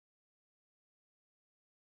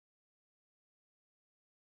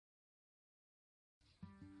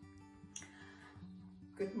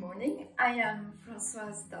Good morning, I am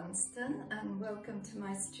Francoise Dustan and welcome to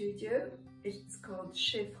my studio. It's called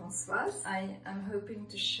Chez Francoise. I am hoping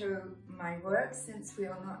to show my work since we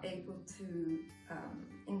are not able to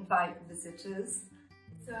invite visitors.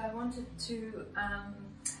 So I wanted to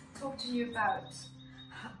talk to you about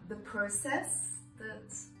the process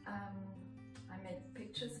that I make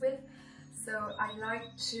pictures with. So I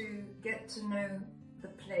like to get to know the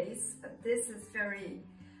place. This is very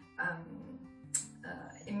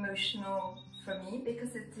emotional for me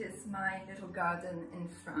because it is my little garden in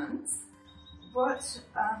France. What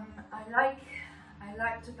I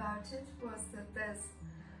liked about it was that there's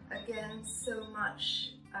again so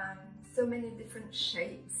many different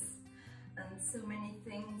shapes and so many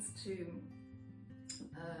things to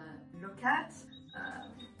look at.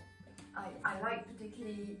 I like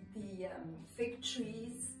particularly the fig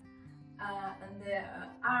trees and there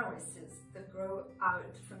are irises that grow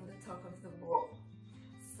out from the top of the wall.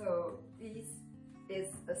 So this is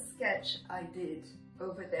a sketch I did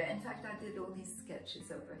over there. In fact, I did all these sketches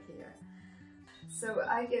over here. So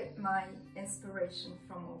I get my inspiration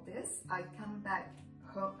from all this. I come back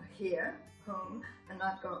home, and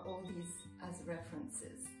I've got all these as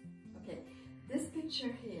references. Okay, this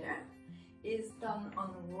picture here is done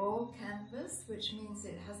on raw canvas, which means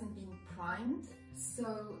it hasn't been primed.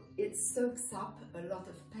 So it soaks up a lot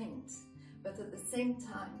of paint. But at the same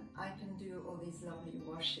time, I can do all these lovely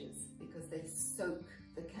washes because they soak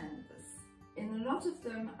the canvas. In a lot of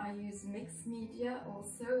them, I use mixed media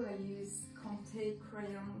also. I use Conte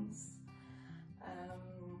crayons,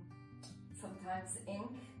 sometimes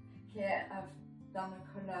ink. Here I've done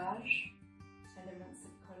a collage, elements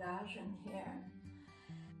of collage in here.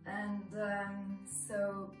 And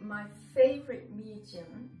so my favorite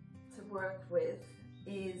medium to work with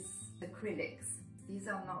is acrylics. These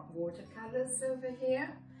are not watercolors over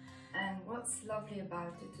here, and what's lovely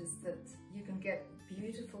about it is that you can get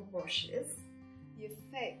beautiful washes. The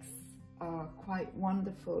effects are quite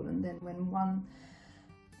wonderful, and then when one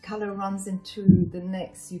color runs into the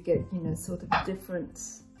next, you get, you know, sort of different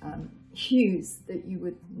hues that you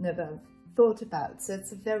would never have thought about. So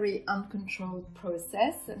it's a very uncontrolled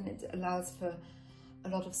process, and it allows for a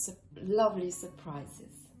lot of lovely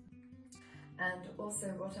surprises. And also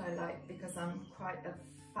what I like, because I'm quite a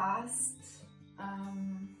fast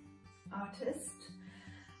artist,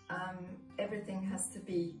 everything has to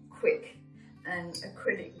be quick, and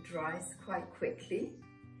acrylic dries quite quickly.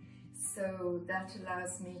 So that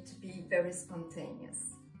allows me to be very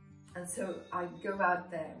spontaneous. And so I go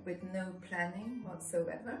out there with no planning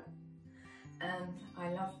whatsoever. And I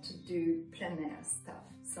love to do plein air stuff.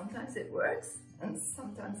 Sometimes it works and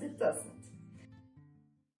sometimes it doesn't.